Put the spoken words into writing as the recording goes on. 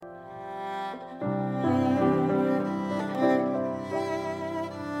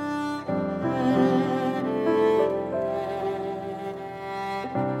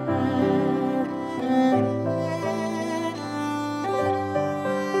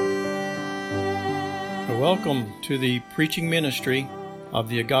Welcome to the preaching ministry of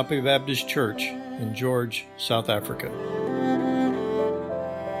the Agape Baptist Church in George, South Africa.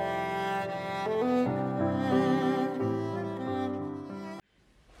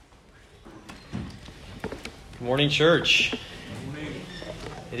 Good morning, church.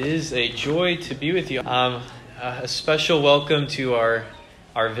 It is a joy to be with you. A special welcome to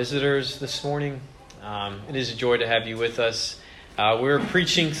our visitors this morning. It is a joy to have you with us. We're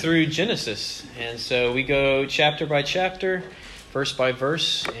preaching through Genesis, and so we go chapter by chapter, verse by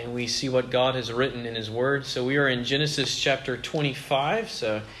verse, and we see what God has written in His Word. So we are in Genesis chapter 25,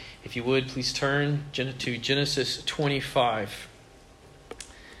 so if you would, please turn to Genesis 25.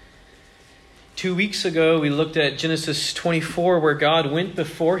 2 weeks ago, we looked at Genesis 24, where God went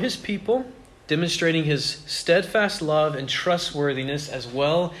before His people, demonstrating His steadfast love and trustworthiness, as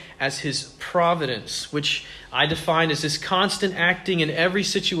well as His providence, which I define as His constant acting in every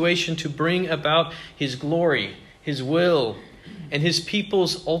situation to bring about His glory, His will, and His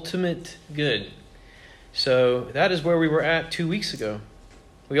people's ultimate good. So that is where we were at 2 weeks ago.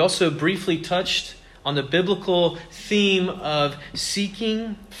 We also briefly touched on the biblical theme of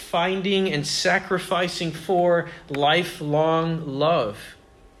seeking, finding, and sacrificing for lifelong love.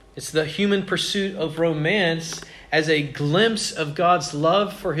 It's the human pursuit of romance as a glimpse of God's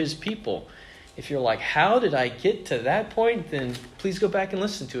love for His people. If you're like, how did I get to that point? Then please go back and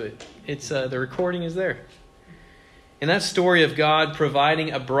listen to it. It's the recording is there. In that story of God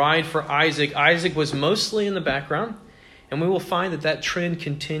providing a bride for Isaac, Isaac was mostly in the background, and we will find that trend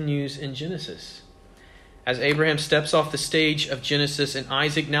continues in Genesis. As Abraham steps off the stage of Genesis and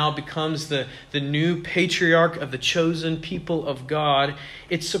Isaac now becomes the new patriarch of the chosen people of God,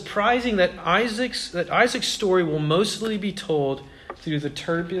 it's surprising that Isaac's story will mostly be told through the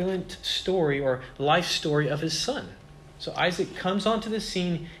turbulent story or life story of his son. So Isaac comes onto the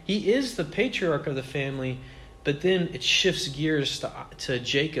scene. He is the patriarch of the family, but then it shifts gears to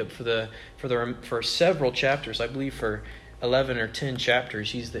Jacob for several chapters. I believe for 11 or 10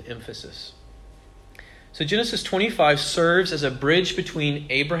 chapters, he's the emphasis. So Genesis 25 serves as a bridge between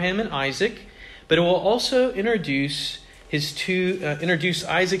Abraham and Isaac, but it will also introduce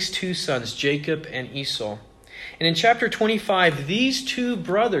Isaac's two sons, Jacob and Esau. And in chapter 25, these two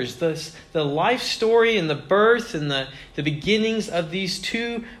brothers, the life story and the birth and the beginnings of these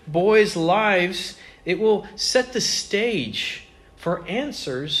two boys' lives, it will set the stage for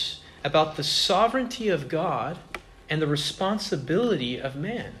answers about the sovereignty of God and the responsibility of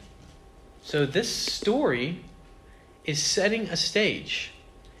man. So this story is setting a stage.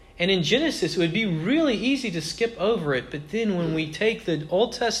 And in Genesis, it would be really easy to skip over it. But then when we take the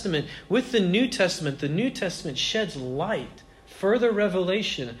Old Testament with the New Testament sheds light, further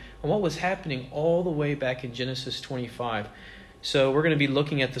revelation on what was happening all the way back in Genesis 25. So we're going to be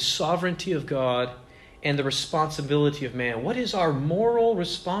looking at the sovereignty of God and the responsibility of man. What is our moral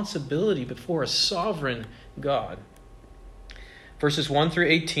responsibility before a sovereign God? Verses 1 through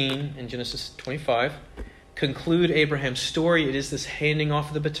 18 in Genesis 25 conclude Abraham's story. It is this handing off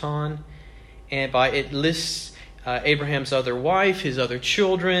of the baton. And it lists Abraham's other wife, his other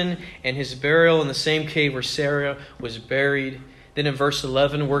children, and his burial in the same cave where Sarah was buried. Then in verse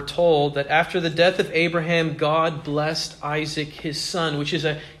 11, we're told that after the death of Abraham, God blessed Isaac, his son, which is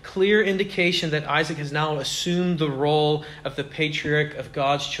a clear indication that Isaac has now assumed the role of the patriarch of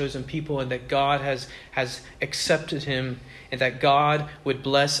God's chosen people, and that God has accepted him, and that God would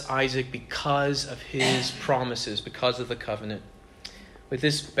bless Isaac because of his promises, because of the covenant. With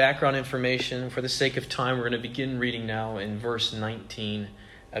this background information, for the sake of time, we're going to begin reading now in verse 19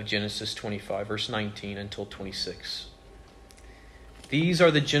 of Genesis 25, verse 19 until 26. These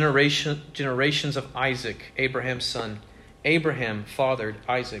are the generations of Isaac, Abraham's son. Abraham fathered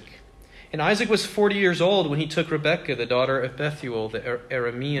Isaac. And Isaac was 40 years old when he took Rebekah, the daughter of Bethuel, the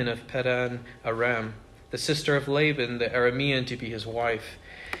Aramean of Padan Aram, the sister of Laban, the Aramean, to be his wife.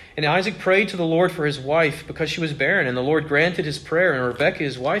 And Isaac prayed to the Lord for his wife because she was barren, and the Lord granted his prayer, and Rebekah,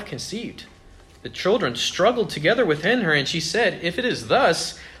 his wife, conceived. The children struggled together within her, and she said, "If it is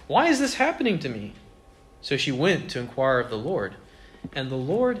thus, why is this happening to me?" So she went to inquire of the Lord. And the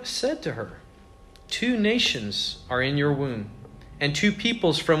Lord said to her, "Two nations are in your womb, and two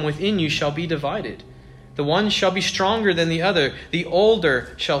peoples from within you shall be divided. The one shall be stronger than the other. The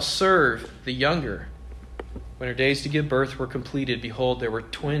older shall serve the younger." When her days to give birth were completed, behold, there were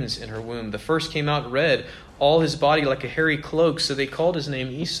twins in her womb. The first came out red, all his body like a hairy cloak, so they called his name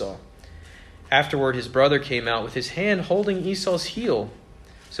Esau. Afterward, his brother came out with his hand holding Esau's heel,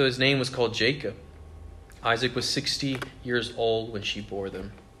 so his name was called Jacob. Isaac was 60 years old when she bore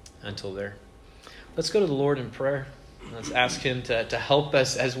them. Until there. Let's go to the Lord in prayer. Let's ask Him to help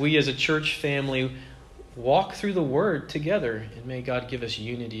us as we as a church family walk through the Word together. And may God give us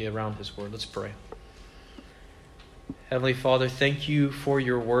unity around His Word. Let's pray. Heavenly Father, thank you for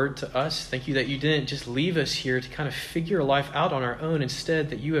your Word to us. Thank you that you didn't just leave us here to kind of figure life out on our own. Instead,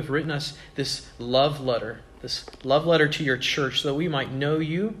 that you have written us this love letter to your church so that we might know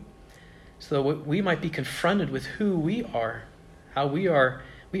you, so that we might be confronted with who we are, how we are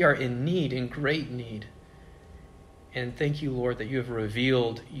in need, in great need. And thank you, Lord, that you have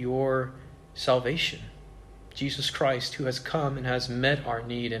revealed your salvation. Jesus Christ, who has come and has met our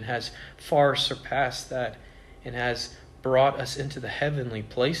need and has far surpassed that and has brought us into the heavenly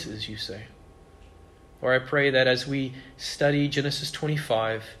places, you say. Lord, I pray that as we study Genesis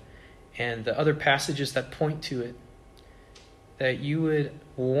 25 and the other passages that point to it, that you would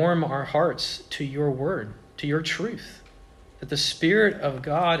warm our hearts to your word, to your truth, that the Spirit of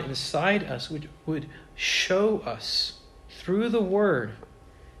God inside us would show us through the word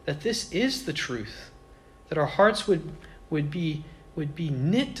that this is the truth, that our hearts would be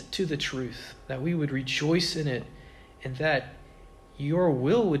knit to the truth, that we would rejoice in it, and that your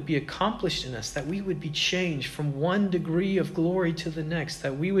will would be accomplished in us, that we would be changed from one degree of glory to the next,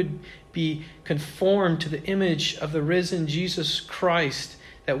 that we would be conformed to the image of the risen Jesus Christ,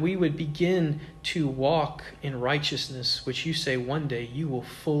 that we would begin to walk in righteousness, which you say one day you will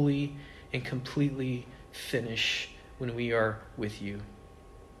fully and completely finish when we are with you.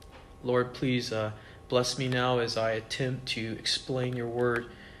 Lord, please bless me now as I attempt to explain your word.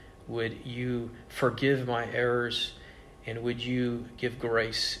 Would you forgive my errors, and would you give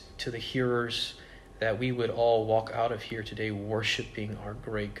grace to the hearers, that we would all walk out of here today worshiping our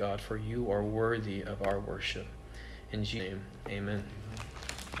great God, for you are worthy of our worship. In Jesus' name, amen.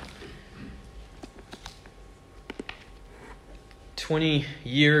 20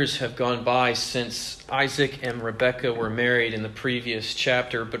 years have gone by since Isaac and Rebekah were married in the previous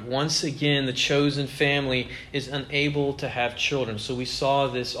chapter, but once again the chosen family is unable to have children. So we saw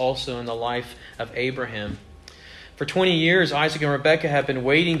this also in the life of Abraham. For 20 years, Isaac and Rebekah have been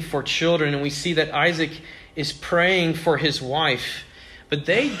waiting for children, and we see that Isaac is praying for his wife. But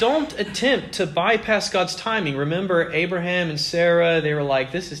they don't attempt to bypass God's timing. Remember, Abraham and Sarah, they were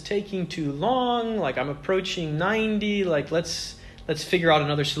like, this is taking too long, like I'm approaching 90, like let's figure out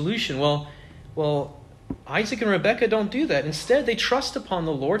another solution. Well, Isaac and Rebekah don't do that. Instead, they trust upon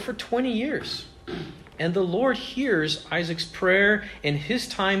the Lord for 20 years. And the Lord hears Isaac's prayer in his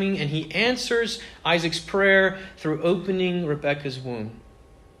timing, and he answers Isaac's prayer through opening Rebekah's womb.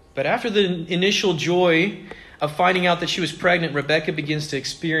 But after the initial joy of finding out that she was pregnant, Rebekah begins to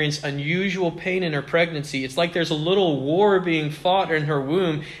experience unusual pain in her pregnancy. It's like there's a little war being fought in her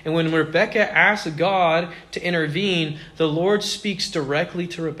womb. And when Rebekah asks God to intervene, the Lord speaks directly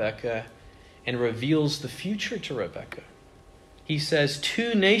to Rebekah and reveals the future to Rebekah. He says,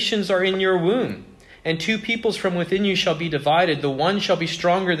 2 nations are in your womb, and 2 peoples from within you shall be divided. The one shall be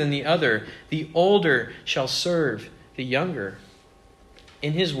stronger than the other. The older shall serve the younger.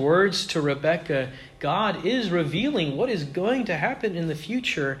 In his words to Rebekah, God is revealing what is going to happen in the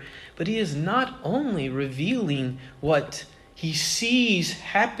future, but he is not only revealing what he sees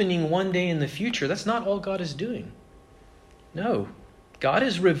happening one day in the future. That's not all God is doing. No, God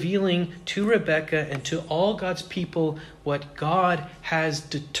is revealing to Rebekah and to all God's people what God has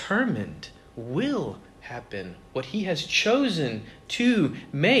determined will happen, what he has chosen to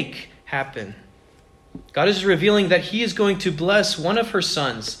make happen. God is revealing that he is going to bless one of her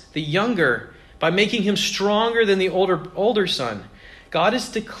sons, the younger, by making him stronger than the older son. God is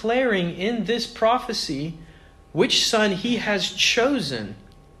declaring in this prophecy which son he has chosen,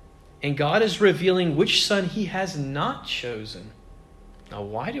 and God is revealing which son he has not chosen. Now,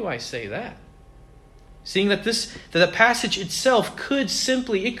 why do I say that? Seeing that the passage itself could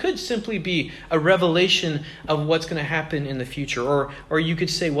simply be a revelation of what's going to happen in the future, or you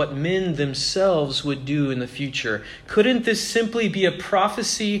could say what men themselves would do in the future. Couldn't this simply be a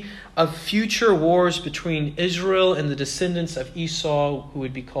prophecy of future wars between Israel and the descendants of Esau, who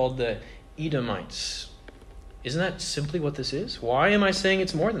would be called the Edomites? Isn't that simply what this is? Why am I saying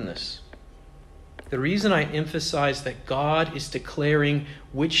it's more than this? The reason I emphasize that God is declaring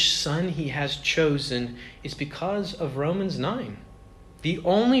which son he has chosen is because of Romans 9. The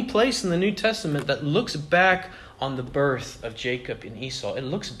only place in the New Testament that looks back on the birth of Jacob and Esau. It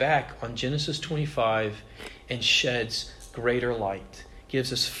looks back on Genesis 25 and sheds greater light,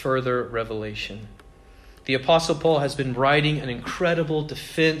 gives us further revelation. The Apostle Paul has been writing an incredible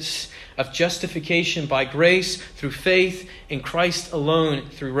defense of justification by grace through faith in Christ alone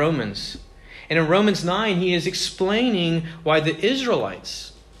through Romans. And in Romans 9, he is explaining why the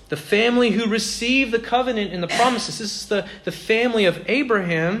Israelites, the family who received the covenant and the promises, this is the family of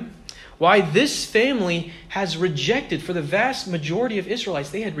Abraham, Why this family has rejected, for the vast majority of Israelites,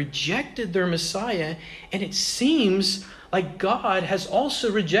 they had rejected their Messiah, and it seems like God has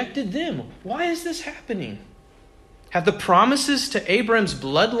also rejected them. Why is this happening? Have the promises to Abraham's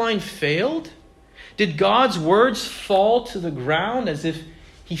bloodline failed? Did God's words fall to the ground as if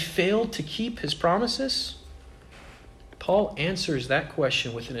he failed to keep his promises? Paul answers that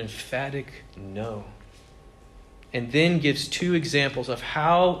question with an emphatic no. And then gives two examples of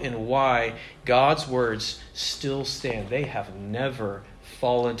how and why God's words still stand. They have never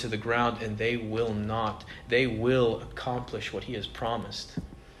fallen to the ground, and they will not. They will accomplish what he has promised.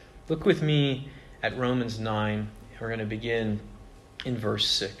 Look with me at Romans 9. We're going to begin in verse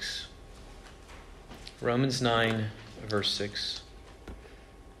 6. Romans 9, verse 6.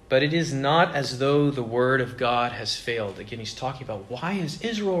 But it is not as though the word of God has failed. Again, he's talking about why has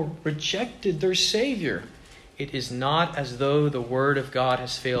Israel rejected their Savior? It is not as though the word of God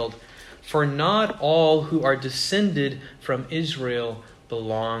has failed. For not all who are descended from Israel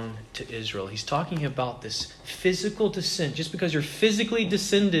belong to Israel. He's talking about this physical descent. Just because you're physically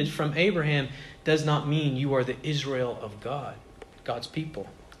descended from Abraham does not mean you are the Israel of God, God's people.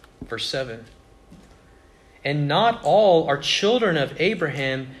 Verse 7. And not all are children of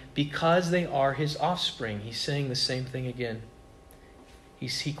Abraham because they are his offspring. He's saying the same thing again.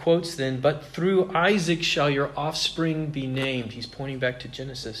 He quotes then, but through Isaac shall your offspring be named. He's pointing back to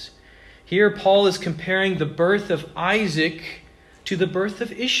Genesis. Here Paul is comparing the birth of Isaac to the birth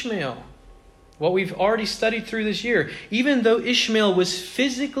of Ishmael. What we've already studied through this year. Even though Ishmael was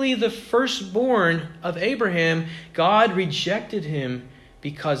physically the firstborn of Abraham, God rejected him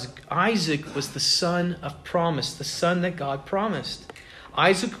because Isaac was the son of promise, the son that God promised.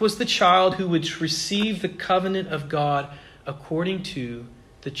 Isaac was the child who would receive the covenant of God according to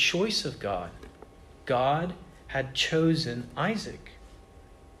the choice of God. God had chosen Isaac.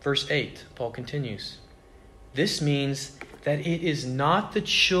 Verse 8, Paul continues. This means that it is not the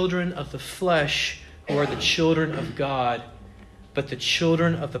children of the flesh who are the children of God, but the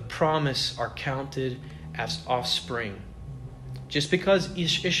children of the promise are counted as offspring. Just because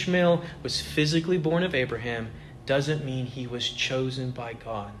Ishmael was physically born of Abraham doesn't mean he was chosen by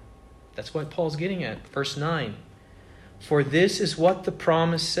God. That's what Paul's getting at. Verse 9. For this is what the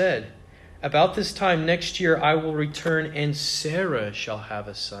promise said. About this time next year I will return and Sarah shall have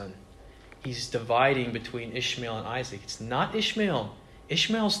a son. He's dividing between Ishmael and Isaac. It's not Ishmael.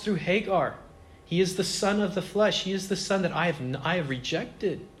 Ishmael's through Hagar. He is the son of the flesh. He is the son that I have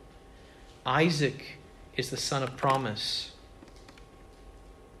rejected. Isaac is the son of promise.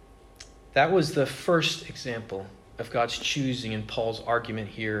 That was the first example of God's choosing in Paul's argument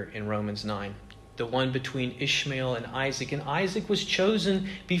here in Romans 9. The one between Ishmael and Isaac. And Isaac was chosen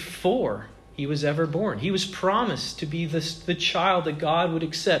before he was ever born. He was promised to be the child that God would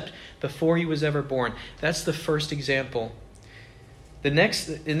accept before he was ever born. That's the first example. And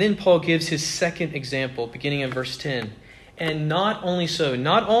then Paul gives his second example, beginning in verse 10. And not only so,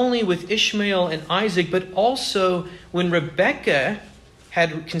 not only with Ishmael and Isaac, but also when Rebekah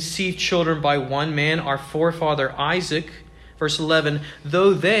had conceived children by one man, our forefather Isaac. Verse 11,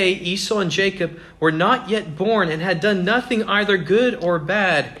 though they, Esau and Jacob, were not yet born and had done nothing either good or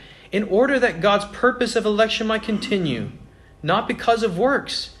bad, in order that God's purpose of election might continue, not because of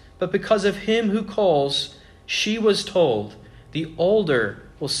works, but because of him who calls, she was told, the older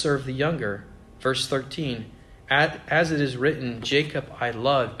will serve the younger. Verse 13, as it is written, Jacob I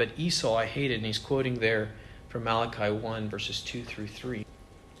loved, but Esau I hated. And he's quoting there from Malachi 1, verses 2 through 3.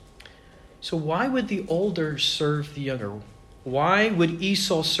 So why would the older serve the younger? Why would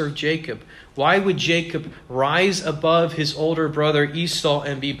Esau serve Jacob? Why would Jacob rise above his older brother Esau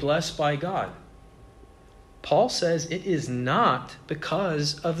and be blessed by God? Paul says it is not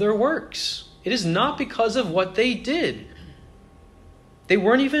because of their works. It is not because of what they did. They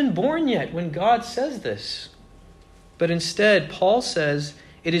weren't even born yet when God says this. But instead, Paul says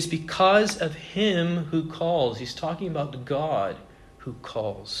it is because of him who calls. He's talking about God who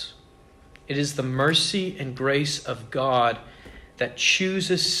calls. It is the mercy and grace of God that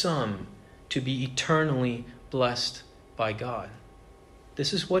chooses some to be eternally blessed by God.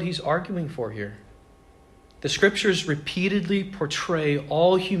 This is what he's arguing for here. The scriptures repeatedly portray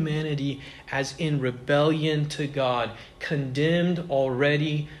all humanity as in rebellion to God, condemned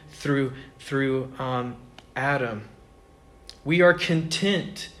already through Adam. We are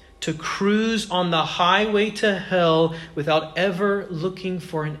content to cruise on the highway to hell without ever looking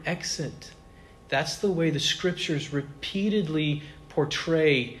for an exit. That's the way the scriptures repeatedly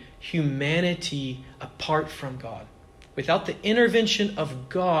portray humanity apart from God. Without the intervention of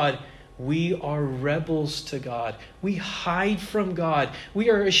God, We are rebels to God. We hide from God. We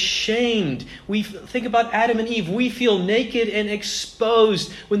are ashamed. We think about Adam and Eve. We feel naked and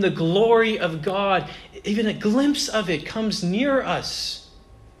exposed when the glory of God, even a glimpse of it, comes near us.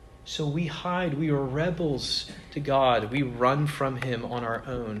 So we hide. We are rebels to God. We run from Him on our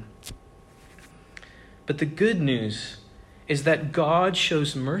own. But the good news is that God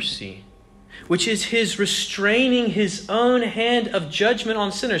shows mercy, which is His restraining His own hand of judgment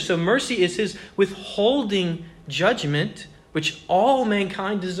on sinners. So mercy is His withholding judgment, which all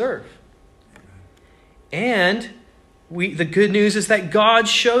mankind deserve. And the good news is that God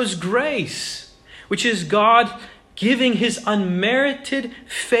shows grace, which is God giving His unmerited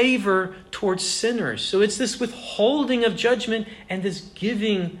favor towards sinners. So it's this withholding of judgment and this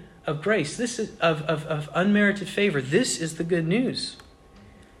giving of grace. This is of unmerited favor. This is the good news.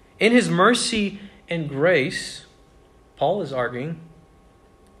 In His mercy and grace, Paul is arguing,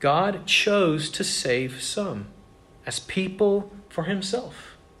 God chose to save some as people for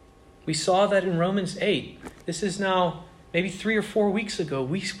Himself. We saw that in Romans 8. This is now maybe 3 or 4 weeks ago.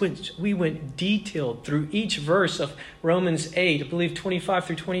 We went detailed through each verse of Romans 8, I believe 25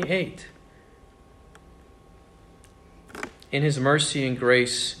 through 28. In His mercy and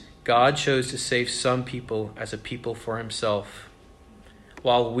grace, God chose to save some people as a people for Himself.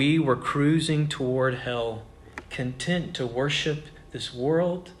 While we were cruising toward hell, content to worship this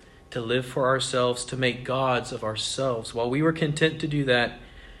world, to live for ourselves, to make gods of ourselves, while we were content to do that,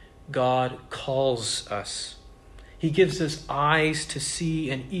 God calls us. He gives us eyes to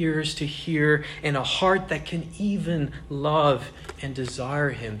see and ears to hear and a heart that can even love and desire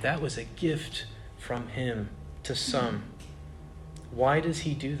Him. That was a gift from Him to some. Why does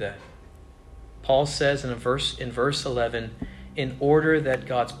He do that? Paul says in verse 11, in order that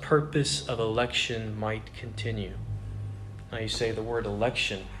God's purpose of election might continue. Now you say the word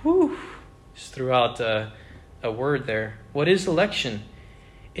election. Just threw out a word there. What is election?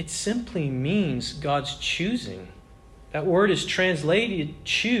 It simply means God's choosing. That word is translated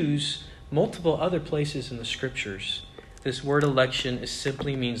choose multiple other places in the Scriptures. This word election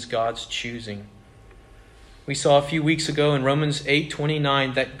simply means God's choosing. We saw a few weeks ago in Romans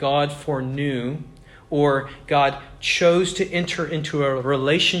 8:29 that God foreknew, or God chose to enter into a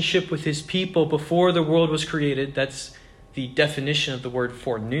relationship with His people before the world was created. That's the definition of the word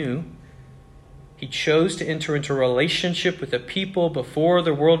foreknew. He chose to enter into a relationship with the people before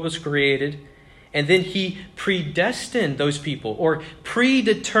the world was created. And then He predestined those people, or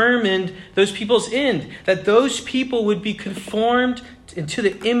predetermined those people's end, that those people would be conformed into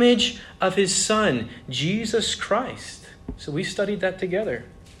the image of His Son, Jesus Christ. So we studied that together.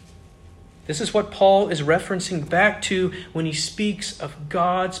 This is what Paul is referencing back to when he speaks of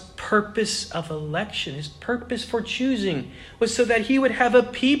God's purpose of election. His purpose for choosing was so that He would have a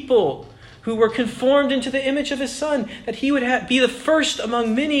people who were conformed into the image of His Son, that He would be the first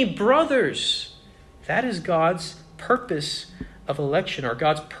among many brothers. That is God's purpose of election, or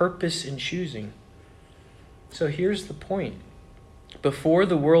God's purpose in choosing. So here's the point. Before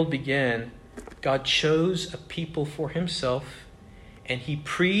the world began, God chose a people for Himself, and He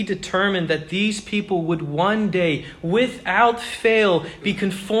predetermined that these people would one day, without fail, be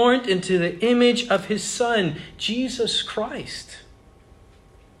conformed into the image of His Son, Jesus Christ.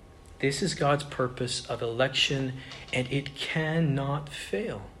 This is God's purpose of election, and it cannot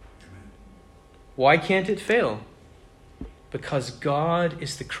fail. Why can't it fail? Because God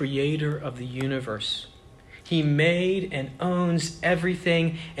is the creator of the universe. He made and owns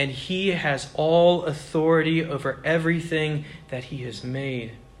everything, and He has all authority over everything that He has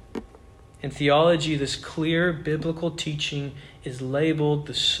made. In theology, this clear biblical teaching is labeled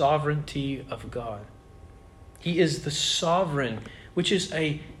the sovereignty of God. He is the sovereign, which is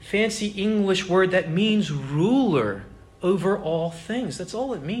a fancy English word that means ruler over all things. That's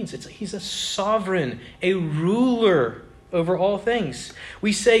all it means. He's a sovereign, a ruler over all things.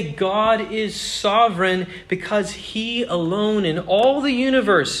 We say God is sovereign because He alone in all the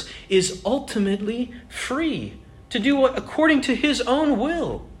universe is ultimately free to do what according to His own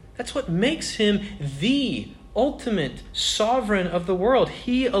will. That's what makes Him the ultimate sovereign of the world.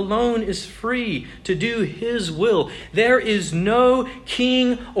 He alone is free to do His will. There is no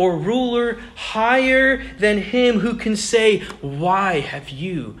king or ruler higher than Him who can say, "Why have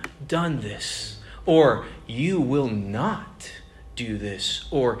you done this?" Or, "You will not do this,"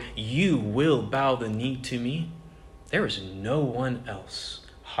 or "You will bow the knee to me." There is no one else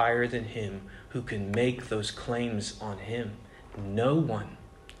higher than Him who can make those claims on Him. No one.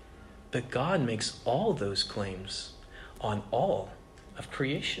 But God makes all those claims on all of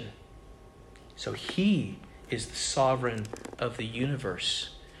creation. So He is the sovereign of the universe.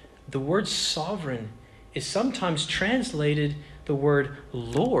 the word sovereign is sometimes translated the word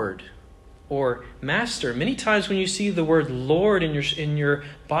Lord or master. Many times when you see the word Lord in your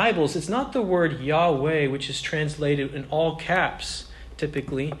Bibles, it's not the word Yahweh, which is translated in all caps,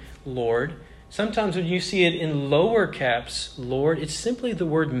 typically Lord. Sometimes when you see it in lower caps, Lord, it's simply the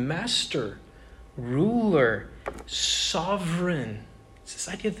word master, ruler, sovereign. It's this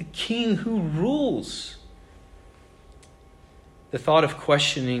idea of the king who rules. The thought of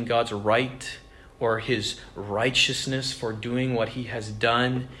questioning God's right or his righteousness for doing what he has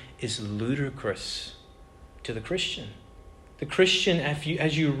done is ludicrous to the Christian. The Christian,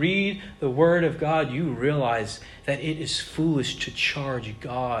 as you read the Word of God, you realize that it is foolish to charge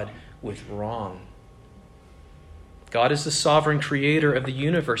God with wrong. God is the sovereign creator of the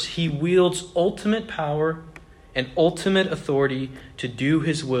universe. He wields ultimate power and ultimate authority to do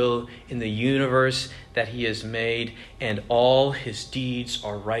his will in the universe that he has made, and all his deeds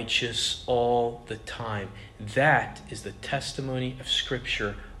are righteous all the time. That is the testimony of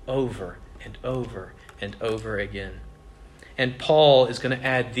Scripture over and over and over again. And Paul is going to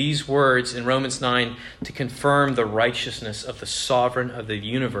add these words in Romans 9 to confirm the righteousness of the sovereign of the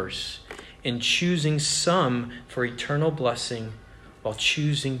universe in choosing some for eternal blessing while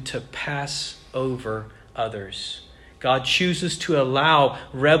choosing to pass over others. God chooses to allow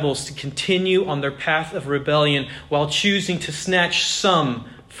rebels to continue on their path of rebellion while choosing to snatch some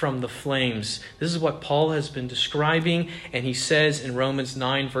from the flames. This is what Paul has been describing, and he says in Romans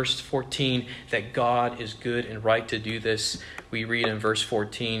 9 verse 14 that God is good and right to do this. We read in verse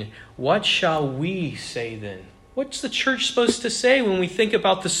 14, "What shall we say then?" What's the church supposed to say when we think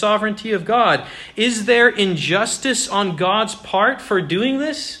about the sovereignty of God? Is there injustice on God's part for doing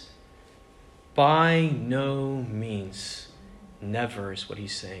this? By no means. Never is what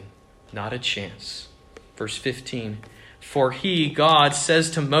he's saying. Not a chance. Verse 15, "For he, God, says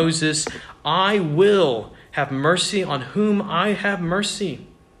to Moses, I will have mercy on whom I have mercy,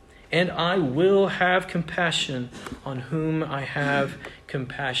 and I will have compassion on whom I have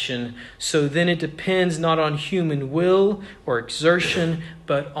compassion." So then it depends not on human will or exertion,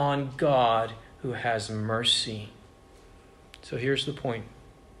 but on God who has mercy. So here's the point.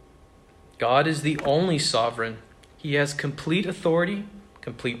 God is the only sovereign. He has complete authority,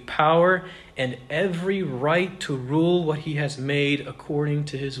 complete power, and every right to rule what he has made according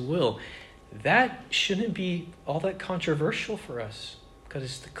to his will. That shouldn't be all that controversial for us, because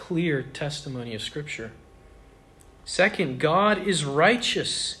it's the clear testimony of Scripture. Second, God is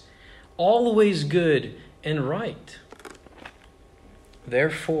righteous, always good and right.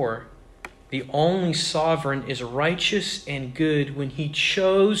 Therefore, the only sovereign is righteous and good when he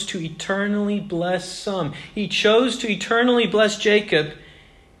chose to eternally bless some. He chose to eternally bless Jacob,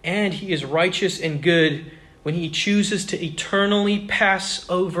 and he is righteous and good when he chooses to eternally pass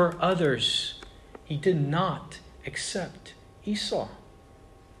over others. He did not accept Esau.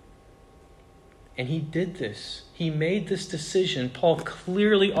 And he did this. He made this decision, Paul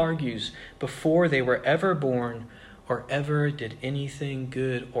clearly argues, before they were ever born or ever did anything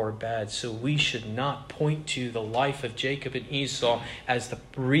good or bad. So we should not point to the life of Jacob and Esau as the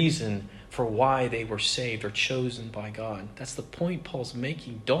reason for why they were saved or chosen by God. That's the point Paul's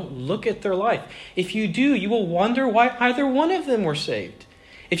making. Don't look at their life. If you do, you will wonder why either one of them were saved.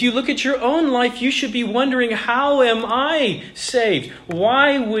 If you look at your own life, you should be wondering, how am I saved?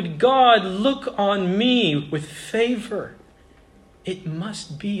 Why would God look on me with favor? It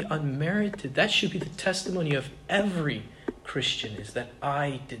must be unmerited. That should be the testimony of every Christian, is that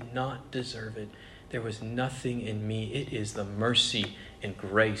I did not deserve it. There was nothing in me. It is the mercy and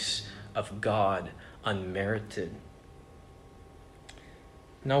grace of God, unmerited.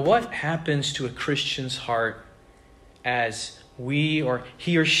 Now, what happens to a Christian's heart as he or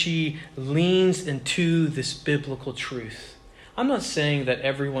she leans into this biblical truth? I'm not saying that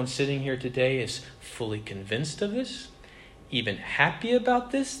everyone sitting here today is fully convinced of this, even happy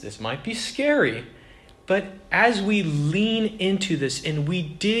about this. This might be scary. But as we lean into this and we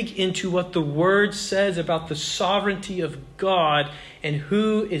dig into what the Word says about the sovereignty of God and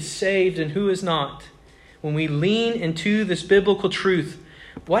who is saved and who is not, when we lean into this biblical truth,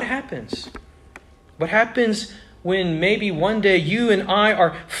 what happens? What happens when maybe one day you and I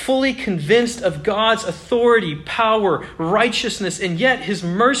are fully convinced of God's authority, power, righteousness, and yet his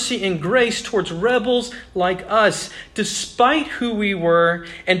mercy and grace towards rebels like us, despite who we were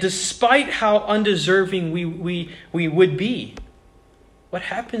and despite how undeserving we would be? What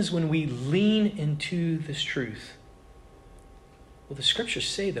happens when we lean into this truth? Well, the Scriptures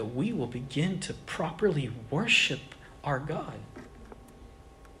say that we will begin to properly worship our God.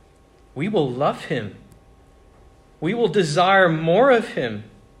 We will love him. We will desire more of him.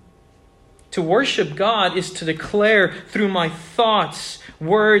 To worship God is to declare through my thoughts,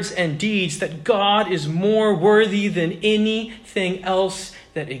 words, and deeds that God is more worthy than anything else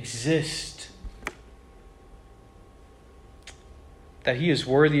that exists. That He is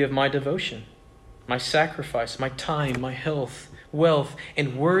worthy of my devotion, my sacrifice, my time, my health, wealth,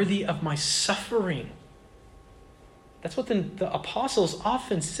 and worthy of my suffering. That's what the apostles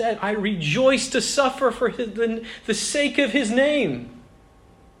often said. I rejoice to suffer for the sake of His name.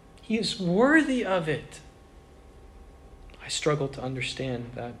 He is worthy of it. I struggle to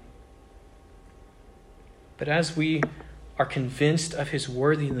understand that. But as we are convinced of His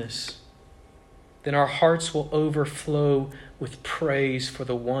worthiness, then our hearts will overflow with praise for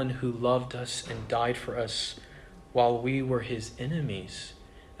the one who loved us and died for us while we were His enemies.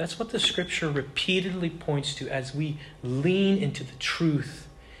 That's what the Scripture repeatedly points to as we lean into the truth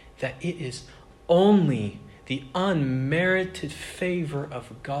that it is only the unmerited favor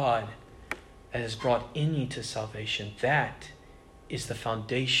of God that has brought any to salvation. That is the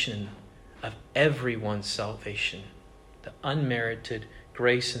foundation of everyone's salvation, the unmerited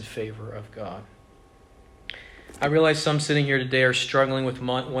grace and favor of God. I realize some sitting here today are struggling with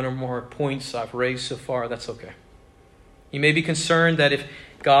one or more points I've raised so far. That's okay. You may be concerned that if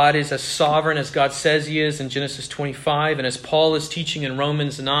God is as sovereign as God says He is in Genesis 25, and as Paul is teaching in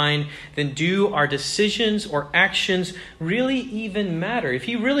Romans 9, then do our decisions or actions really even matter? If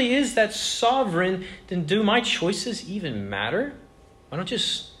He really is that sovereign, then do my choices even matter? Why don't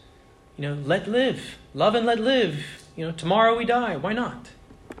just, let live. Love and let live. Tomorrow we die. Why not?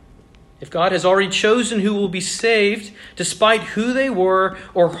 If God has already chosen who will be saved, despite who they were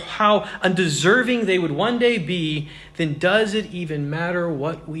or how undeserving they would one day be, then does it even matter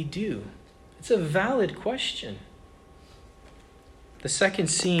what we do? It's a valid question. The second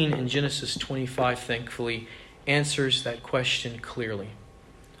scene in Genesis 25, thankfully, answers that question clearly,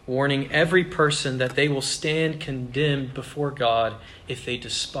 warning every person that they will stand condemned before God if they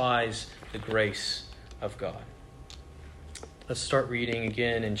despise the grace of God. Let's start reading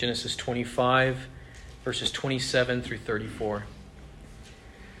again in Genesis 25, verses 27 through 34.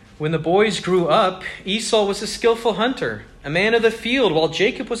 When the boys grew up, Esau was a skillful hunter, a man of the field, while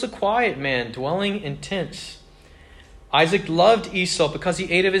Jacob was a quiet man, dwelling in tents. Isaac loved Esau because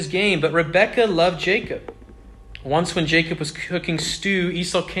he ate of his game, but Rebekah loved Jacob. Once when Jacob was cooking stew,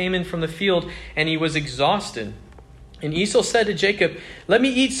 Esau came in from the field, and he was exhausted. And Esau said to Jacob, "Let me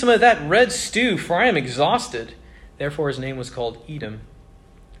eat some of that red stew, for I am exhausted." Therefore his name was called Edom.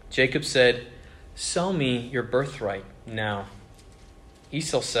 Jacob said, "Sell me your birthright now."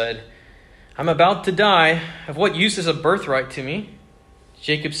 Esau said, "I'm about to die. Of what use is a birthright to me?"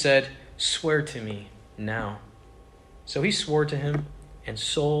 Jacob said, "Swear to me now." So he swore to him and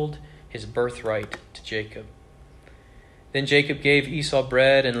sold his birthright to Jacob. Then Jacob gave Esau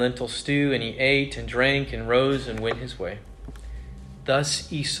bread and lentil stew, and he ate and drank and rose and went his way.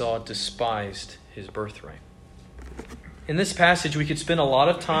 Thus Esau despised his birthright. In this passage, we could spend a lot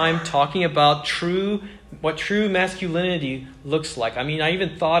of time talking about what true masculinity looks like. I mean, I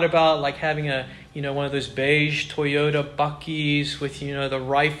even thought about having one of those beige Toyota Buckies with, the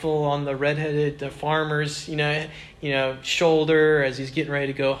rifle on the redheaded farmer's, shoulder as he's getting ready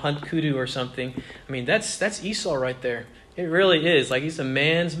to go hunt kudu or something. I mean, that's Esau right there. It really is. He's a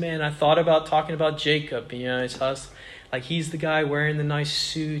man's man. I thought about talking about Jacob, his hustle. He's the guy wearing the nice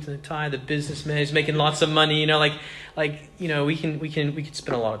suit and the tie, the businessman who's making lots of money, we could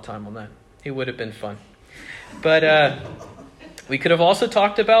spend a lot of time on that. It would have been fun. But we could have also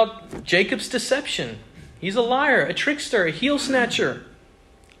talked about Jacob's deception. He's a liar, a trickster, a heel snatcher.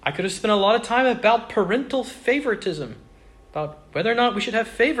 I could have spent a lot of time about parental favoritism, about whether or not we should have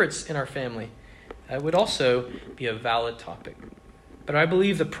favorites in our family. That would also be a valid topic. But I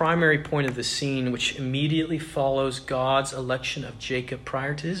believe the primary point of the scene, which immediately follows God's election of Jacob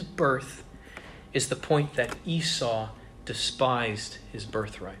prior to his birth, is the point that Esau despised his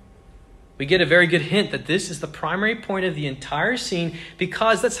birthright. We get a very good hint that this is the primary point of the entire scene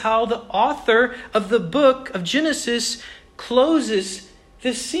because that's how the author of the book of Genesis closes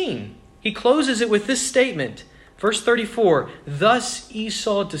this scene. He closes it with this statement. Verse 34, thus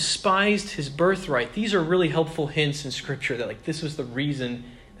Esau despised his birthright. These are really helpful hints in Scripture that this was the reason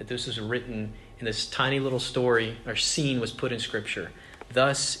that this was written in this tiny little story or scene was put in Scripture.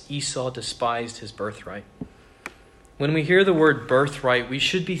 Thus Esau despised his birthright. When we hear the word birthright, we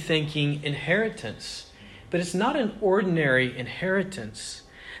should be thinking inheritance. But it's not an ordinary inheritance.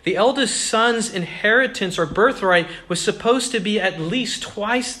 The eldest son's inheritance or birthright was supposed to be at least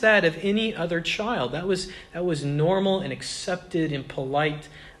twice that of any other child. That was normal and accepted in polite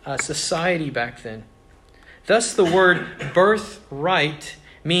society back then. Thus the word birthright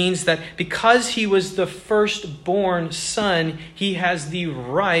means that because he was the firstborn son, he has the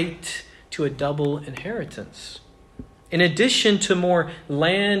right to a double inheritance. In addition to more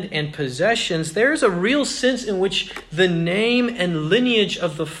land and possessions, there's a real sense in which the name and lineage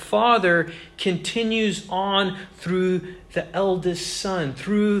of the father continues on through the eldest son,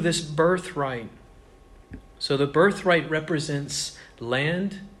 through this birthright. So the birthright represents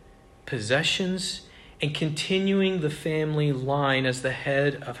land, possessions, and continuing the family line as the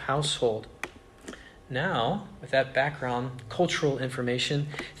head of household. Now, with that background, cultural information,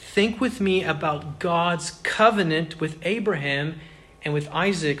 think with me about God's covenant with Abraham and with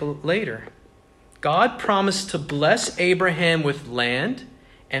Isaac later. God promised to bless Abraham with land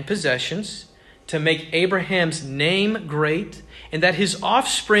and possessions, to make Abraham's name great, and that his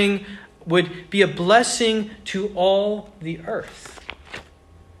offspring would be a blessing to all the earth.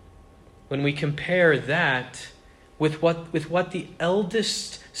 When we compare that with what the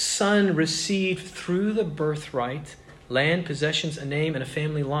eldest son received through the birthright, land, possessions, a name, and a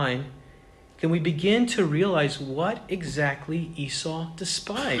family line, then we begin to realize what exactly Esau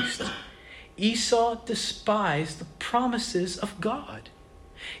despised. Esau despised the promises of God.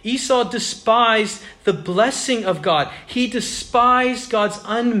 Esau despised the blessing of God. He despised God's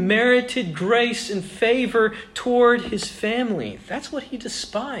unmerited grace and favor toward his family. That's what he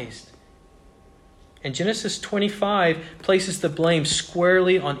despised. And Genesis 25 places the blame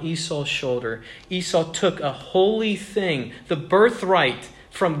squarely on Esau's shoulder. Esau took a holy thing, the birthright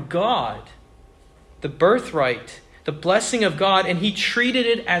from God, the birthright, the blessing of God, and he treated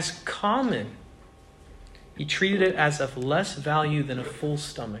it as common. He treated it as of less value than a full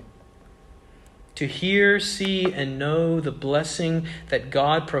stomach. To hear, see, and know the blessing that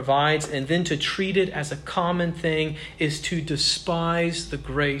God provides, and then to treat it as a common thing, is to despise the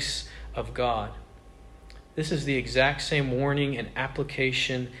grace of God. This is the exact same warning and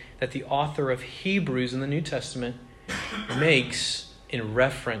application that the author of Hebrews in the New Testament makes in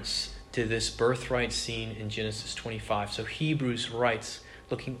reference to this birthright scene in Genesis 25. So Hebrews writes,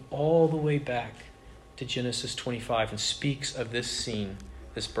 looking all the way back to Genesis 25, and speaks of this scene,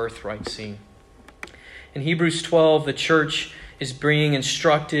 this birthright scene. In Hebrews 12, the church is being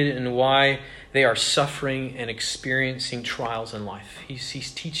instructed in why they are suffering and experiencing trials in life.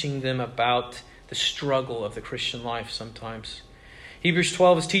 He's teaching them about the struggle of the Christian life sometimes. Hebrews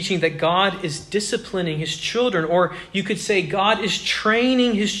 12 is teaching that God is disciplining his children, or you could say God is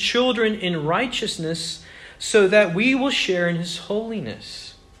training his children in righteousness so that we will share in his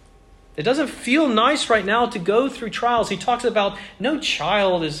holiness. It doesn't feel nice right now to go through trials. He talks about no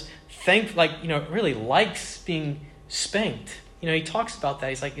child is really likes being spanked. He talks about that.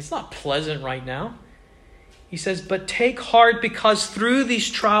 He's like, it's not pleasant right now. He says, but take heart, because through these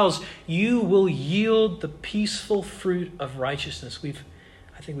trials you will yield the peaceful fruit of righteousness.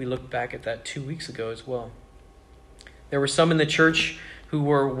 I think we looked back at that 2 weeks ago as well. There were some in the church who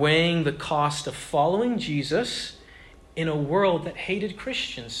were weighing the cost of following Jesus in a world that hated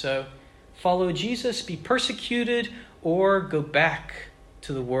Christians. So follow Jesus, be persecuted, or go back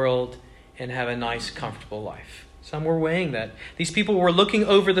to the world and have a nice, comfortable life. Some were weighing that. These people were looking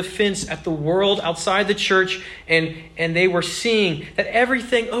over the fence at the world outside the church, and they were seeing that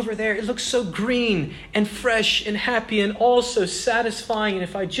everything over there, it looks so green and fresh and happy and also satisfying. And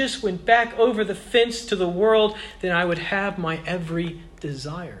if I just went back over the fence to the world, then I would have my every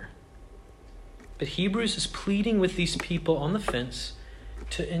desire. But Hebrews is pleading with these people on the fence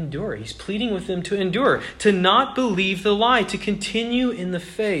to endure. He's pleading with them to endure, to not believe the lie, to continue in the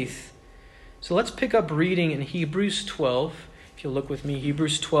faith. So let's pick up reading in Hebrews 12. If you'll look with me,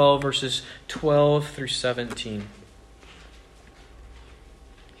 Hebrews 12, verses 12 through 17.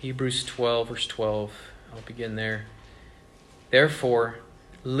 Hebrews 12, verse 12. I'll begin there. Therefore,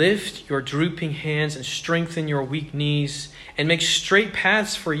 lift your drooping hands and strengthen your weak knees, and make straight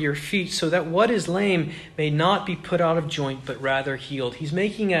paths for your feet, so that what is lame may not be put out of joint, but rather healed. He's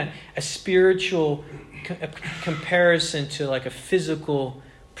making a spiritual comparison to like a physical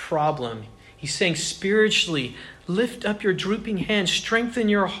problem. He's saying spiritually, lift up your drooping hands, strengthen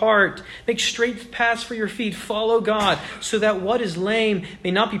your heart, make straight paths for your feet, follow God, so that what is lame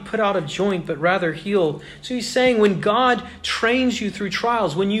may not be put out of joint, but rather healed. So he's saying when God trains you through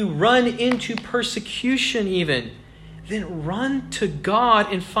trials, when you run into persecution even, then run to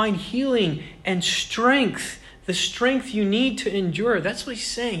God and find healing and strength, the strength you need to endure. That's what he's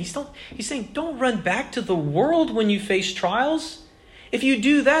saying. He's saying don't run back to the world when you face trials. If you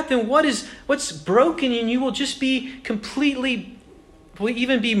do that, then what's broken in you will just be will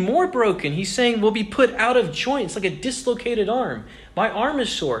even be more broken. He's saying will be put out of joint. It's like a dislocated arm. My arm is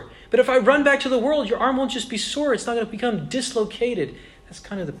sore. But if I run back to the world, your arm won't just be sore. It's not going to become dislocated. That's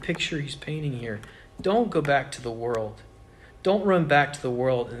kind of the picture he's painting here. Don't go back to the world. Don't run back to the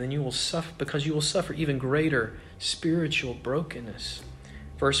world, and then you will suffer, because you will suffer even greater spiritual brokenness.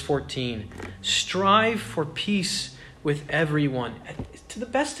 Verse 14, strive for peace with everyone. To the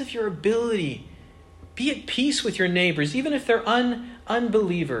best of your ability, be at peace with your neighbors, even if they're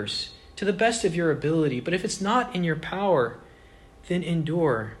unbelievers, to the best of your ability. But if it's not in your power, then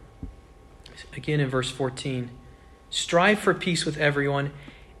endure. Again in verse 14, strive for peace with everyone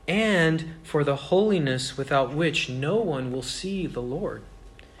and for the holiness without which no one will see the Lord.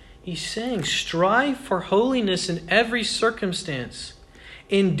 He's saying strive for holiness in every circumstance.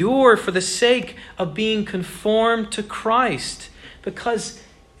 Endure for the sake of being conformed to Christ, because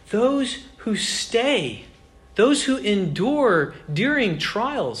those who stay, those who endure during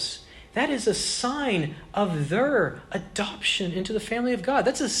trials, that is a sign of their adoption into the family of God.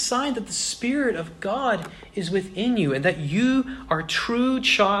 That's a sign that the Spirit of God is within you and that you are a true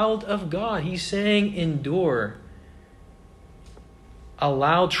child of God. He's saying endure.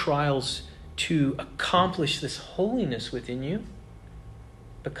 Allow trials to accomplish this holiness within you.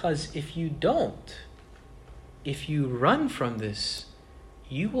 Because if you don't, if you run from this,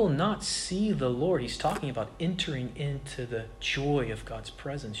 you will not see the Lord. He's talking about entering into the joy of God's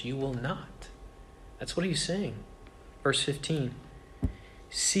presence. You will not. That's what he's saying. Verse 15.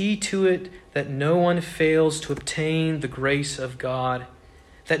 See to it that no one fails to obtain the grace of God,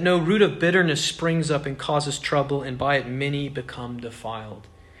 that no root of bitterness springs up and causes trouble, and by it many become defiled.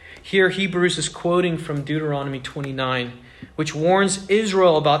 Here Hebrews is quoting from Deuteronomy 29, which warns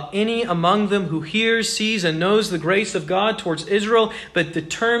Israel about any among them who hears, sees, and knows the grace of God towards Israel, but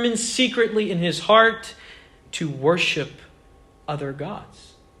determines secretly in his heart to worship other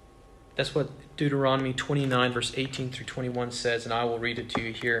gods. That's what Deuteronomy 29, verse 18 through 21 says, and I will read it to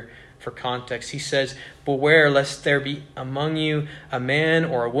you here for context. He says, beware lest there be among you a man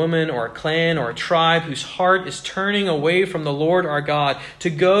or a woman or a clan or a tribe whose heart is turning away from the Lord our God to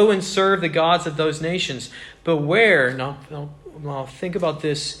go and serve the gods of those nations. Beware, now think about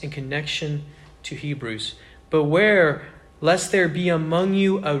this in connection to Hebrews. Beware lest there be among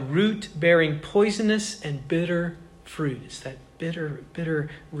you a root bearing poisonous and bitter fruit. It's that bitter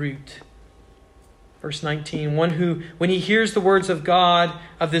root. Verse 19, one who, when he hears the words of God,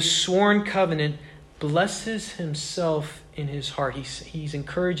 of this sworn covenant, blesses himself in his heart. He's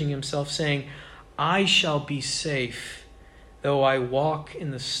encouraging himself, saying, I shall be safe, though I walk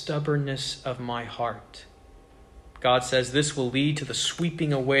in the stubbornness of my heart. God says this will lead to the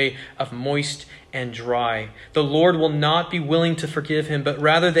sweeping away of moist and dry. The Lord will not be willing to forgive him, but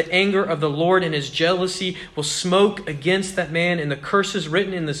rather the anger of the Lord and his jealousy will smoke against that man, and the curses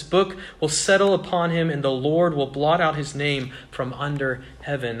written in this book will settle upon him, and the Lord will blot out his name from under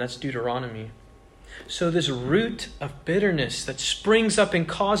heaven. That's Deuteronomy. So this root of bitterness that springs up and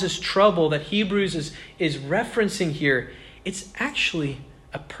causes trouble that Hebrews is referencing here, it's actually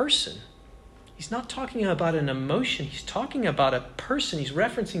a person. He's not talking about an emotion. He's talking about a person. He's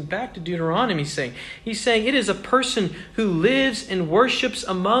referencing back to Deuteronomy. He's saying it is a person who lives and worships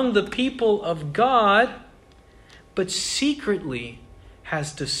among the people of God, but secretly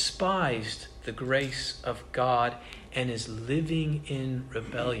has despised the grace of God and is living in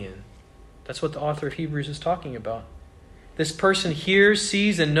rebellion. That's what the author of Hebrews is talking about. This person hears,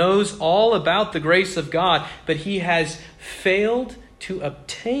 sees, and knows all about the grace of God, but he has failed to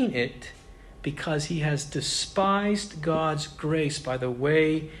obtain it because he has despised God's grace by the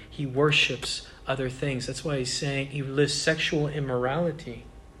way he worships other things. That's why he's saying he lives sexual immorality.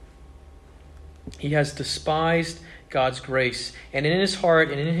 He has despised God's grace. And in his heart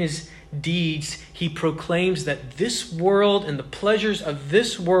and in his deeds, he proclaims that this world and the pleasures of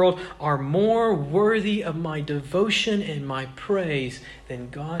this world are more worthy of my devotion and my praise than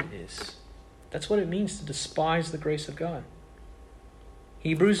God is. That's what it means to despise the grace of God.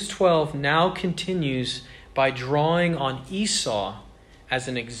 Hebrews 12 now continues by drawing on Esau as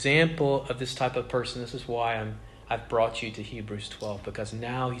an example of this type of person. This is why I've brought you to Hebrews 12, because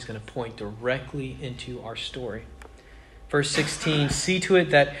now he's going to point directly into our story. Verse 16, see to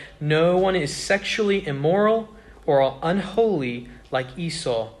it that no one is sexually immoral or unholy like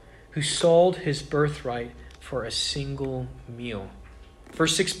Esau, who sold his birthright for a single meal.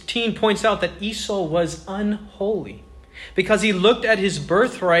 Verse 16 points out that Esau was unholy because he looked at his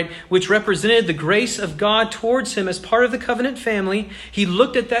birthright, which represented the grace of God towards him as part of the covenant family. He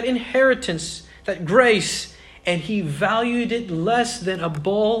looked at that inheritance, that grace, and he valued it less than a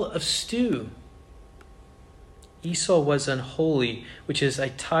bowl of stew. Esau was unholy, which is a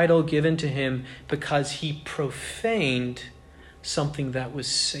title given to him because he profaned something that was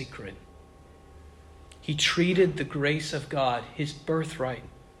sacred. He treated the grace of God, his birthright,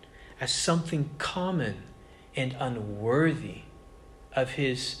 as something common and unworthy of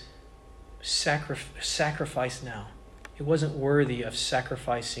his sacrifice now. It wasn't worthy of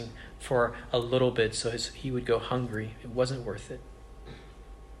sacrificing for a little bit so he would go hungry. It wasn't worth it.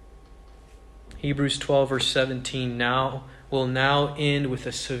 Hebrews 12 verse 17 will now end with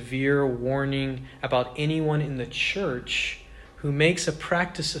a severe warning about anyone in the church who makes a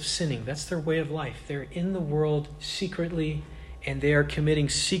practice of sinning. That's their way of life. They're in the world secretly, and they are committing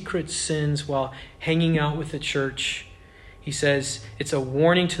secret sins while hanging out with the church. He says it's a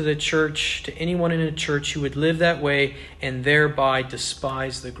warning to the church, to anyone in a church who would live that way and thereby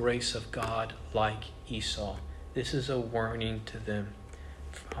despise the grace of God like Esau. This is a warning to them.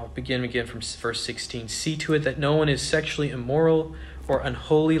 I'll begin again from verse 16. See to it that no one is sexually immoral or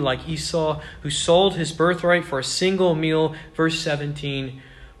unholy like Esau, who sold his birthright for a single meal. Verse 17.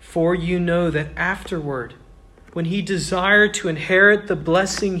 For you know that afterward, when he desired to inherit the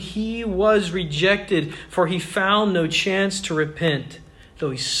blessing, he was rejected, for he found no chance to repent,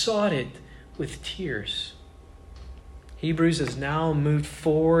 though he sought it with tears. Hebrews has now moved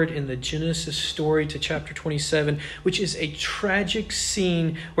forward in the Genesis story to chapter 27, which is a tragic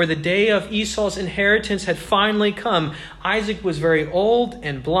scene where the day of Esau's inheritance had finally come. Isaac was very old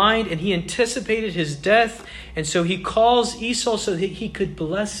and blind, and he anticipated his death, and so he calls Esau so that he could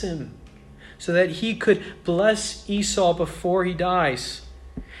bless him, so that he could bless Esau before he dies.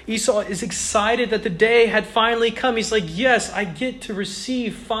 Esau is excited that the day had finally come. He's like, yes, I get to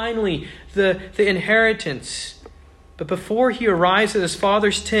receive finally the inheritance. But before he arrives at his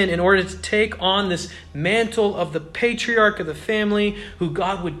father's tent in order to take on this mantle of the patriarch of the family who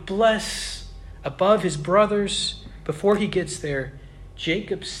God would bless above his brothers, before he gets there,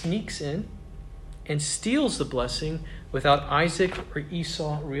 Jacob sneaks in and steals the blessing without Isaac or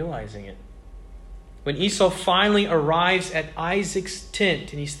Esau realizing it. When Esau finally arrives at Isaac's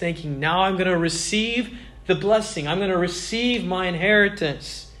tent and he's thinking, now I'm going to receive the blessing, I'm going to receive my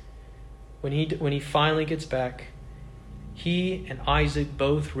inheritance. When he finally gets back, he and Isaac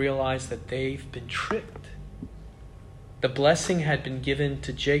both realize that they've been tricked. The blessing had been given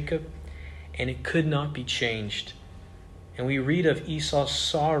to Jacob, and it could not be changed. And we read of Esau's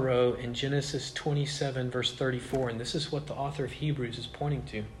sorrow in Genesis 27, verse 34, and this is what the author of Hebrews is pointing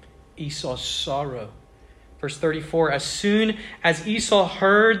to. Esau's sorrow. Verse 34, as soon as Esau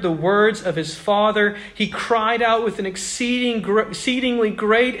heard the words of his father, he cried out with an exceedingly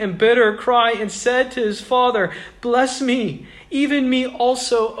great and bitter cry and said to his father, bless me, even me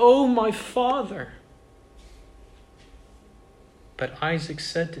also, O my father. But Isaac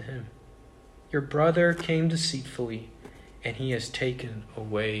said to him, your brother came deceitfully, and he has taken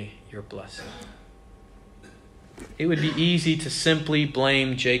away your blessing. It would be easy to simply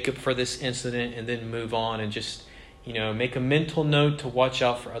blame Jacob for this incident and then move on and just, make a mental note to watch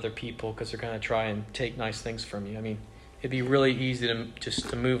out for other people because they're going to try and take nice things from you. I mean, it'd be really easy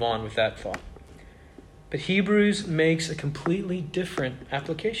to move on with that thought. But Hebrews makes a completely different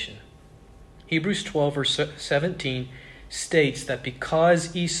application. Hebrews 12, verse 17 states that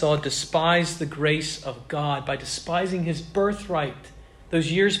because Esau despised the grace of God by despising his birthright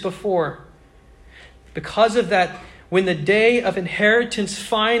those years before, because of that, when the day of inheritance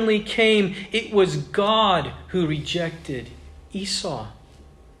finally came, it was God who rejected Esau.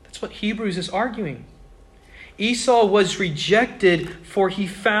 That's what Hebrews is arguing. Esau was rejected, for he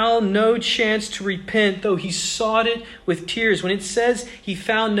found no chance to repent, though he sought it with tears. When it says he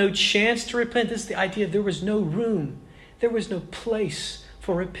found no chance to repent, this is the idea of there was no room. There was no place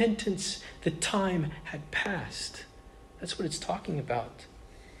for repentance. The time had passed. That's what it's talking about.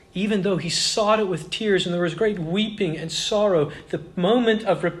 Even though he sought it with tears and there was great weeping and sorrow, the moment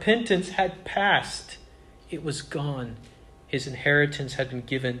of repentance had passed. It was gone. His inheritance had been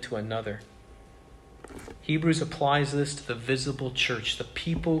given to another. Hebrews applies this to the visible church, the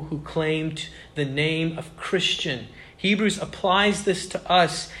people who claimed the name of Christian. Hebrews applies this to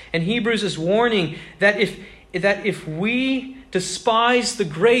us, and Hebrews is warning that if we despise the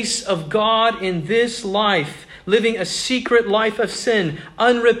grace of God in this life, living a secret life of sin,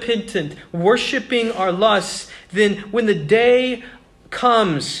 unrepentant, worshiping our lusts, then when the day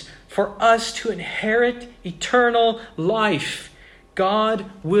comes for us to inherit eternal life, God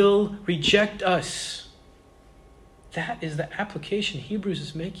will reject us. That is the application Hebrews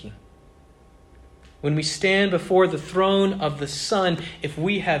is making. When we stand before the throne of the Son, if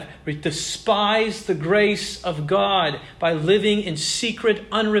we have despised the grace of God by living in secret,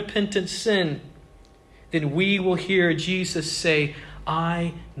 unrepentant sin, then we will hear Jesus say,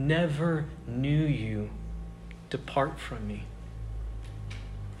 I never knew you. Depart from me.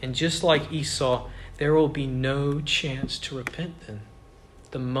 And just like Esau, there will be no chance to repent then.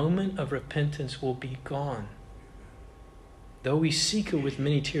 The moment of repentance will be gone. Though we seek it with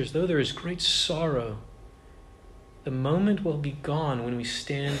many tears, though there is great sorrow, the moment will be gone when we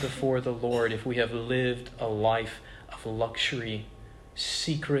stand before the Lord if we have lived a life of luxury,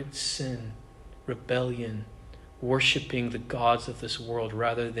 secret sin, rebellion, worshiping the gods of this world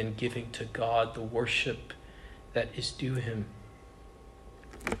rather than giving to God the worship that is due him.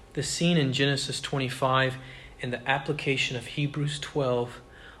 The scene in Genesis 25 and the application of Hebrews 12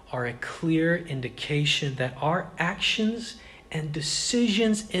 are a clear indication that our actions and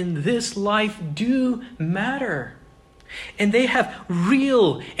decisions in this life do matter. And they have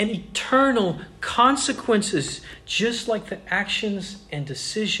real and eternal consequences, just like the actions and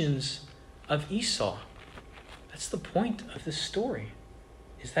decisions of Esau. That's the point of this story,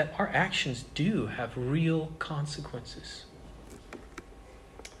 is that our actions do have real consequences.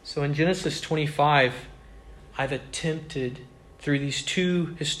 So in Genesis 25, I've attempted through these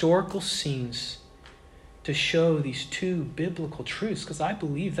two historical scenes to show these two biblical truths, because I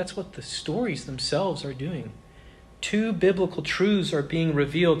believe that's what the stories themselves are doing. Two biblical truths are being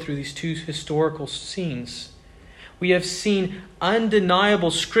revealed through these two historical scenes. We have seen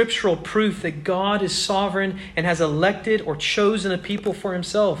undeniable scriptural proof that God is sovereign and has elected or chosen a people for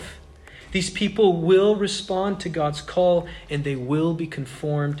himself. These people will respond to God's call and they will be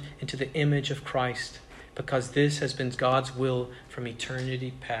conformed into the image of Christ, because this has been God's will from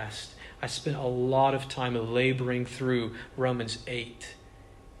eternity past. I spent a lot of time laboring through Romans 8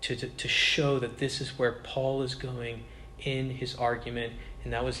 to show that this is where Paul is going in his argument,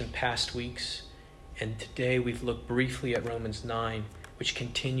 and that was in past weeks. And today we've looked briefly at Romans 9, which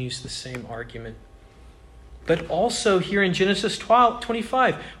continues the same argument. But also here in Genesis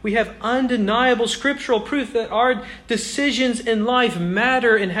 25, we have undeniable scriptural proof that our decisions in life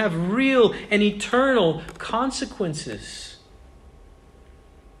matter and have real and eternal consequences.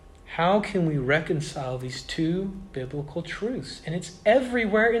 How can we reconcile these two biblical truths? And it's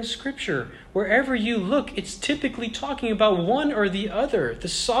everywhere in Scripture. Wherever you look, it's typically talking about one or the other. The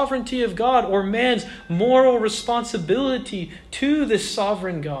sovereignty of God or man's moral responsibility to this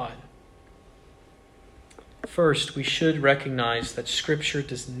sovereign God. First, we should recognize that Scripture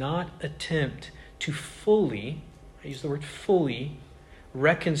does not attempt to fully, I use the word fully,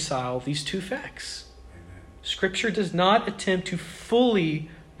 reconcile these two facts. Amen. Scripture does not attempt to fully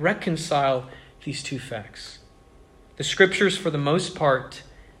reconcile these two facts. The Scriptures, for the most part,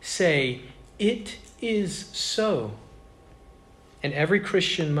 say, it is so. And every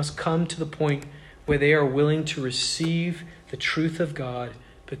Christian must come to the point where they are willing to receive the truth of God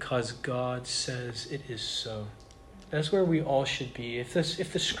because God says it is so. That's where we all should be. If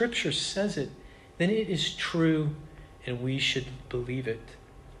the Scripture says it, then it is true and we should believe it.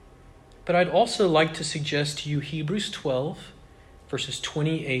 But I'd also like to suggest to you Hebrews 12, verses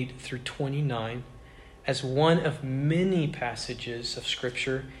 28 through 29, as one of many passages of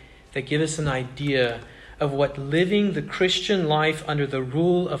Scripture that give us an idea of what living the Christian life under the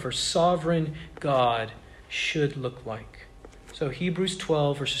rule of our sovereign God should look like. So Hebrews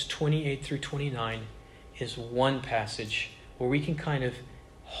 12, verses 28 through 29 is one passage where we can kind of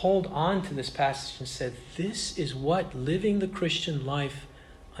hold on to this passage and say, this is what living the Christian life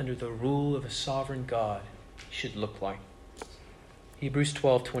under the rule of a sovereign God should look like. Hebrews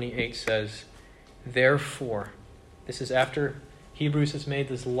 12:28 says, therefore, this is after Hebrews has made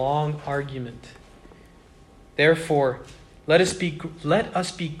this long argument. Therefore, let us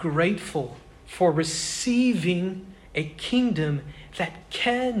be grateful for receiving a kingdom that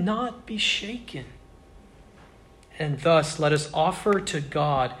cannot be shaken. And thus, let us offer to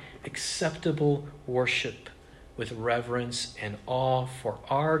God acceptable worship with reverence and awe, for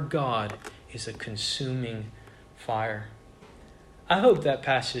our God is a consuming fire. I hope that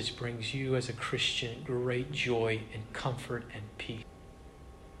passage brings you as a Christian great joy and comfort and peace.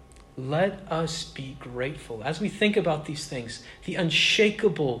 Let us be grateful as we think about these things, the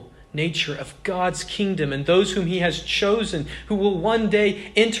unshakable nature of God's kingdom and those whom he has chosen who will one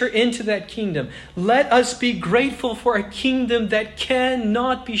day enter into that kingdom. Let us be grateful for a kingdom that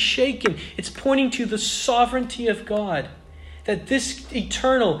cannot be shaken. It's pointing to the sovereignty of God, that this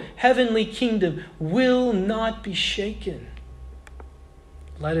eternal heavenly kingdom will not be shaken.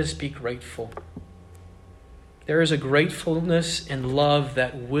 Let us be grateful. There is a gratefulness and love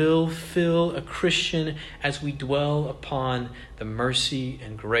that will fill a Christian as we dwell upon the mercy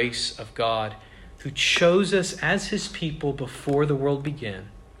and grace of God, who chose us as his people before the world began.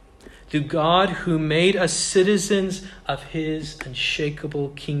 To God who made us citizens of his unshakable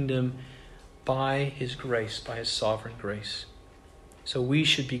kingdom by his grace, by his sovereign grace. So we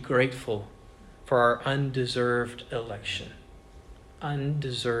should be grateful for our undeserved election.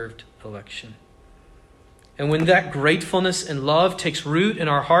 Undeserved election. And when that gratefulness and love takes root in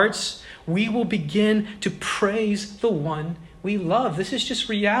our hearts, we will begin to praise the one we love. This is just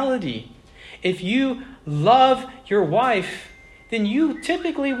reality. If you love your wife, then you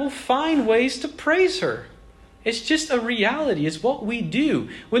typically will find ways to praise her. It's just a reality. It's what we do.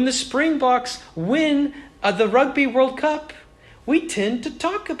 When the Springboks win the Rugby World Cup, we tend to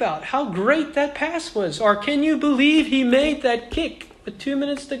talk about how great that pass was. Or can you believe he made that kick with 2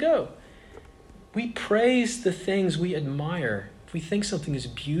 minutes to go? We praise the things we admire. If we think something is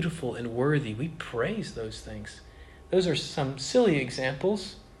beautiful and worthy, we praise those things. Those are some silly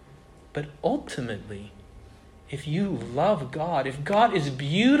examples. But ultimately, if you love God, if God is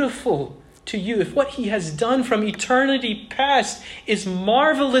beautiful to you, if what he has done from eternity past is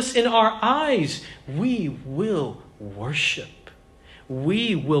marvelous in our eyes, we will worship.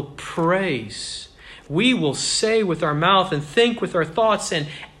 We will praise. We will say with our mouth and think with our thoughts and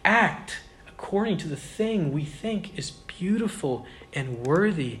act according to the thing we think is beautiful and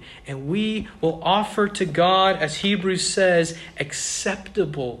worthy. And we will offer to God, as Hebrews says,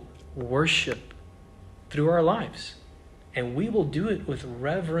 acceptable worship through our lives. And we will do it with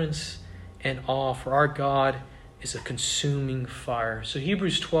reverence and awe, for our God is a consuming fire. So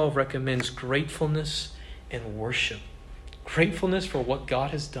Hebrews 12 recommends gratefulness and worship. Gratefulness for what God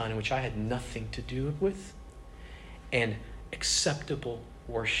has done, which I had nothing to do with, and acceptable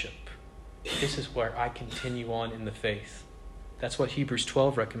worship. This is where I continue on in the faith. That's what Hebrews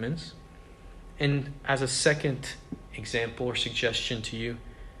 12 recommends. And as a second example or suggestion to you,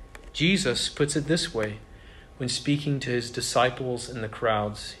 Jesus puts it this way when speaking to his disciples in the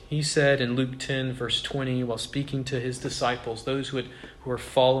crowds. He said in Luke 10, verse 20, while speaking to his disciples, those who are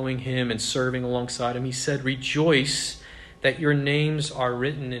following him and serving alongside him, he said, "Rejoice that your names are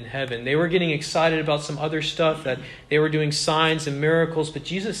written in heaven." They were getting excited about some other stuff, that they were doing signs and miracles, but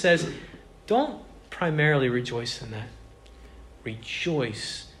Jesus says, don't primarily rejoice in that.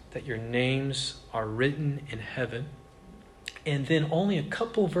 Rejoice that your names are written in heaven. And then only a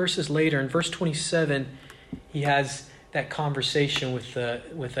couple verses later, in verse 27, he has that conversation with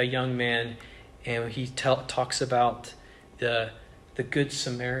a young man, and he talks about the Good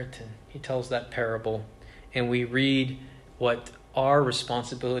Samaritan. He tells that parable, and we read what our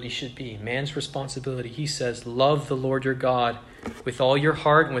responsibility should be, man's responsibility. He says, love the Lord your God with all your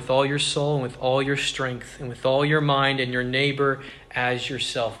heart and with all your soul and with all your strength and with all your mind, and your neighbor as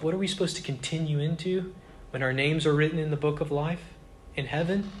yourself. What are we supposed to continue into when our names are written in the book of life in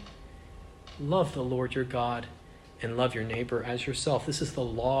heaven? Love the Lord your God and love your neighbor as yourself. This is the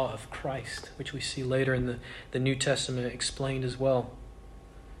law of Christ, which we see later in the New Testament explained as well.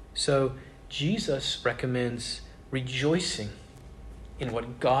 So Jesus recommends rejoicing in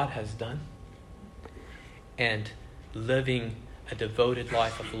what God has done and living a devoted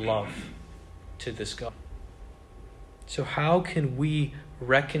life of love to this God. So how can we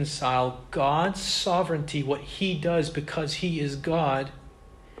reconcile God's sovereignty, what he does because he is God,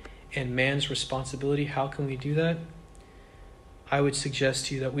 and man's responsibility? How can we do that? I would suggest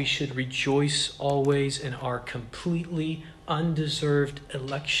to you that we should rejoice always in our completely undeserved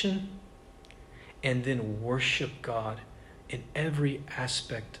election, and then worship God in every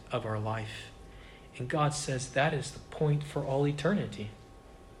aspect of our life. And God says that is the point for all eternity,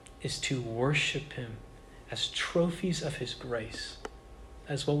 is to worship him as trophies of his grace.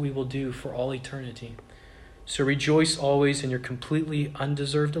 That's what we will do for all eternity. So rejoice always in your completely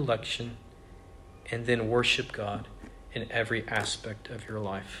undeserved election, and then worship God in every aspect of your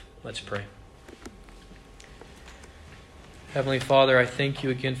life. Let's pray. Heavenly Father, I thank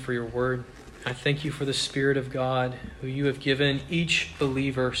you again for your word. I thank you for the Spirit of God, who you have given each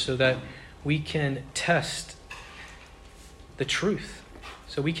believer so that we can test the truth.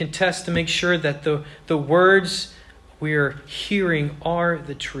 So we can test to make sure that the words we're hearing are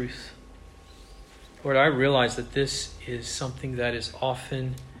the truth. Lord, I realize that this is something that is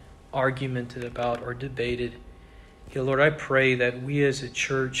often argumented about or debated. Lord, I pray that we as a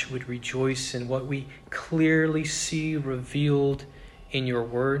church would rejoice in what we clearly see revealed in your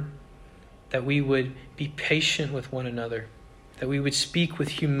word, that we would be patient with one another, that we would speak with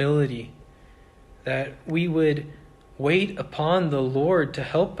humility, that we would wait upon the Lord to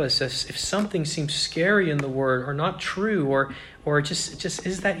help us as if something seems scary in the word or not true, or just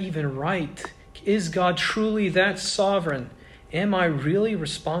is that even right? Is God truly that sovereign? Am I really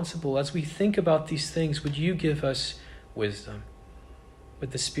responsible? As we think about these things, would you give us wisdom?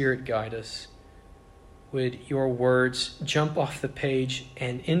 Would the Spirit guide us? Would your words jump off the page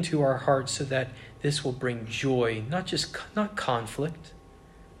and into our hearts so that this will bring joy, not conflict,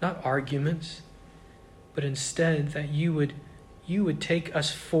 not arguments, but instead that you would take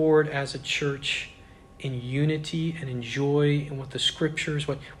us forward as a church in unity and in joy in what the Scriptures,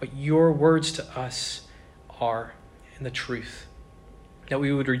 what your words to us are, and the truth. That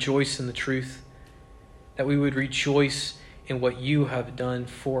we would rejoice in the truth. That we would rejoice in what you have done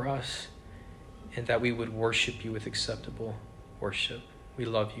for us. And that we would worship you with acceptable worship. We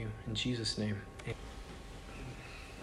love you. In Jesus' name.